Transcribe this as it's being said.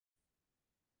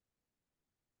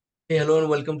Hey, hello and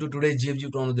welcome to today's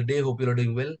GFG problem of the day. Hope you're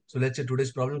doing well. So let's say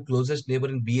today's problem, closest neighbor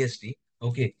in BST.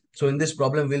 Okay. So in this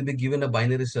problem, we'll be given a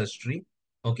binary search tree.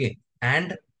 Okay.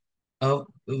 And a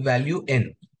value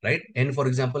n, right? N, for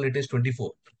example, it is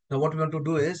 24. Now what we want to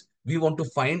do is we want to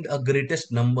find a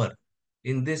greatest number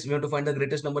in this. We want to find the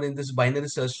greatest number in this binary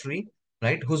search tree,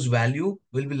 right? Whose value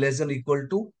will be less than or equal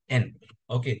to n.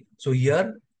 Okay. So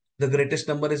here the greatest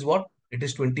number is what? It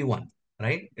is 21,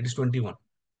 right? It is 21.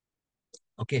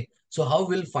 Okay. So how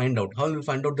we'll find out? How will we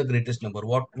find out the greatest number?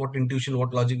 What intuition,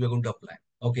 what logic we're going to apply?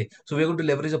 Okay. So we're going to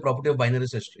leverage the property of binary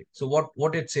search tree. So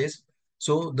what it says?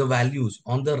 So the values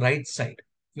on the right side.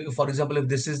 For example, if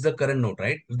this is the current node,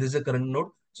 right? If this is the current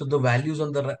node, so the values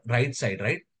on the right side,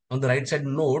 right? On the right side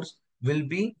nodes will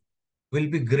be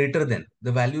greater than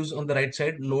the values on the right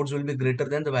side nodes will be greater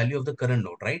than the value of the current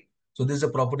node, right? So this is a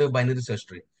property of binary search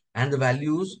tree, and the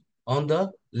values on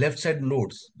the left side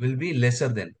nodes will be lesser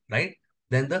than, right,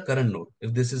 than the current node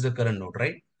if this is the current node,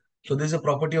 right? So this is a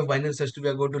property of binary search tree. We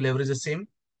are going to leverage the same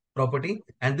property,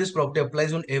 and this property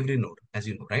applies on every node, as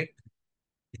you know, right?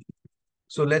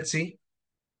 So let's see.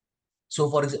 So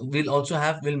for example,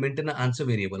 we'll maintain an answer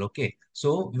variable. Okay,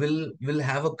 so we'll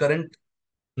have a current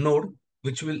pointer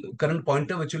which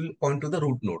will point to the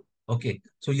root node. Okay,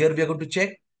 so here we are going to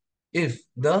check if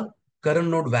the current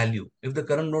node value, if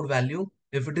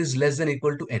it is less than or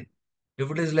equal to n.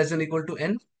 If it is less than or equal to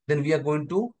n, then we are going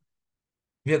to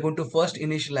first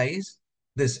initialize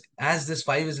this, as this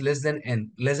 5 is less than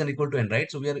or equal to n, right?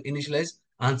 So we are initialize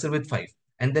answer with 5,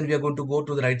 and then we are going to go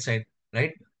to the right side,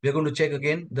 right? We are going to check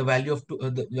again the value of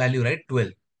the value, right? 12.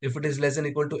 If it is less than or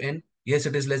equal to n, yes,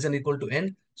 it is less than or equal to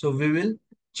n. So we will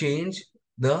change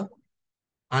the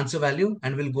answer value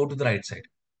and we'll go to the right side.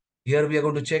 Here we are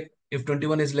going to check if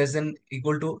 21 is less than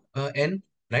equal to n,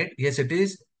 right? Yes, it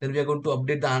is. Then we are going to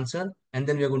update the answer and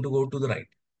then we are going to go to the right,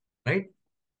 right?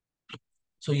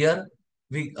 So here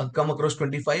we come across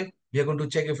 25. We are going to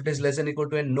check if it is less than equal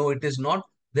to n. No, it is not.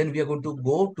 Then we are going to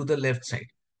go to the left side.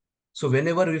 So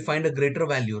whenever we find a greater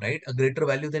value, right, a greater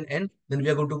value than n, then we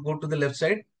are going to go to the left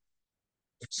side,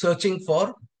 searching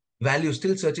for values,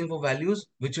 still searching for values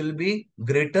which will be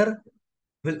which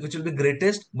will be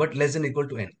greatest but less than equal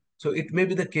to n. So it may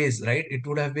be the case, right? It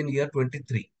would have been year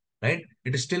 23, right?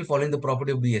 It is still following the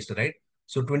property of BST, right?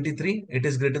 So 23, it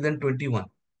is greater than 21,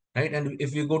 right? And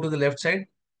if you go to the left side,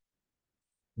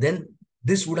 then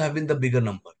this would have been the bigger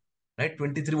number, right?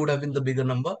 23 would have been the bigger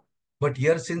number. But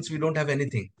here, since we don't have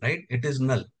anything, right? It is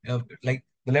null. Like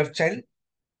the left child,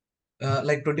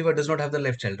 like 25 does not have the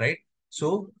left child, right?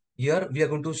 So here we are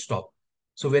going to stop.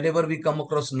 So whenever we come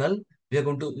across null, we are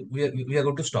going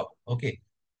to stop. Okay.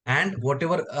 And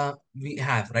whatever we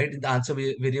have, right, the answer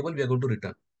variable, we are going to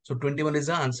return. So 21 is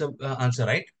the answer,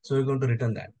 right? So we're going to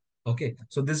return that. Okay.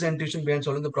 So this is the intuition behind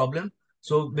solving the problem.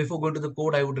 So before going to the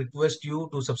code, I would request you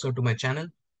to subscribe to my channel.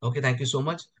 Okay, thank you so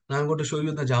much. Now I'm going to show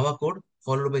you the Java code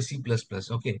followed by C++.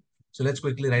 Okay. So let's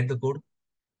quickly write the code.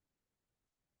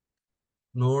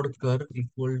 Node cur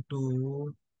equal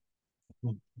to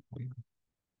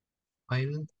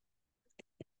file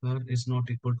cur is not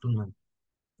equal to none.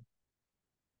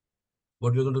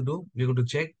 What we're going to do, we're going to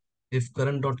check if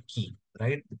current dot key,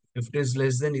 right? If it is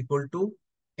less than equal to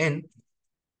n,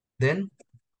 then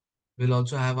we'll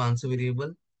also have answer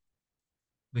variable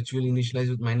which will initialize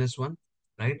with -1,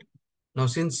 right? Now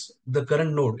since the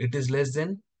current node, it is less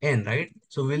than n, right?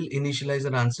 So we'll initialize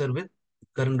our answer with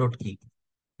current dot key,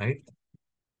 right?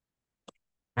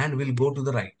 And we'll go to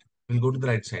the right. We'll go to the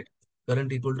right side.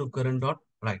 Current equal to current dot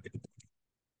right.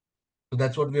 So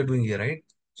that's what we are doing here, right?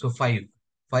 So 5.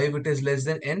 5, it is less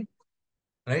than n,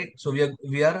 right? So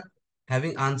we are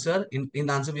having answer in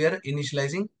answer we are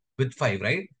initializing with 5,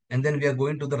 right? And then we are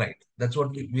going to the right. That's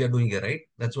what we are doing here, right?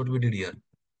 That's what we did here,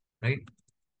 right?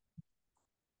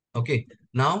 Okay.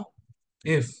 Now,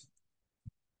 if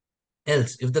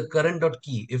if the current dot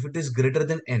key, if it is greater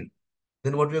than n,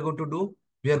 then what we are going to do?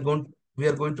 We are going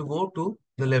to go to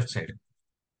the left side,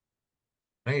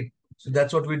 right? So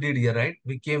that's what we did here, right?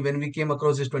 When we came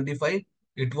across this 25,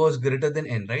 it was greater than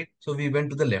n, right? So we went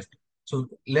to the left. So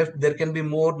left, there can be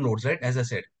more nodes, right? As I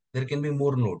said, there can be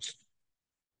more nodes.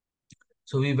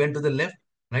 So we went to the left,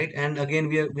 right? And again,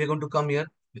 we are going to come here.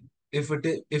 If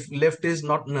left is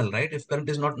not null, right? If current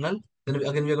is not null, then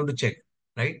again we are going to check,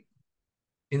 right?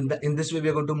 In this way, we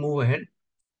are going to move ahead.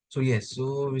 So yes,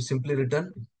 so we simply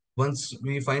return once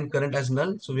we find current as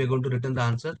null. So we are going to return the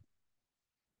answer.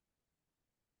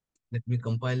 Let me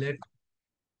compile it.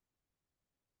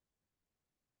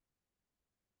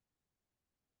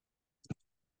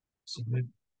 Submit.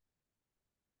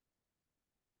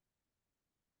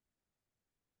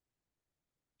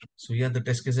 So yeah, the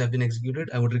test cases have been executed.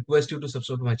 I would request you to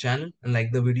subscribe to my channel and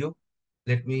like the video.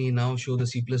 Let me now show the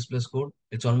C++ code.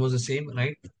 It's almost the same,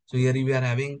 right? So here we are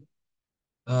having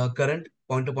current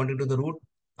pointer pointing to the root,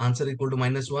 answer equal to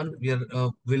 -1. We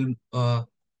are will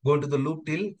go into the loop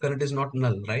till current is not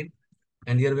null, right?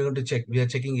 And here we're going to check. We are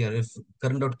checking here if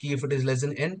current dot key, if it is less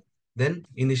than n, then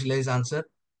initialize answer,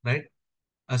 right?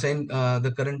 Assign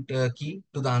the current key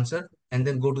to the answer and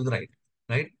then go to the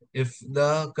right? If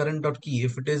the current dot key,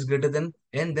 if it is greater than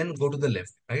n, then go to the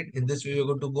left, right? In this way, we're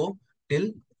going to go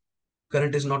till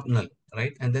current is not null,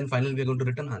 right? And then finally, we're going to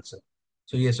return answer.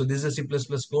 So yeah, so this is a C++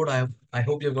 code. I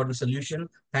hope you've got the solution.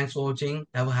 Thanks for watching.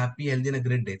 Have a happy, healthy, and a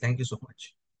great day. Thank you so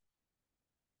much.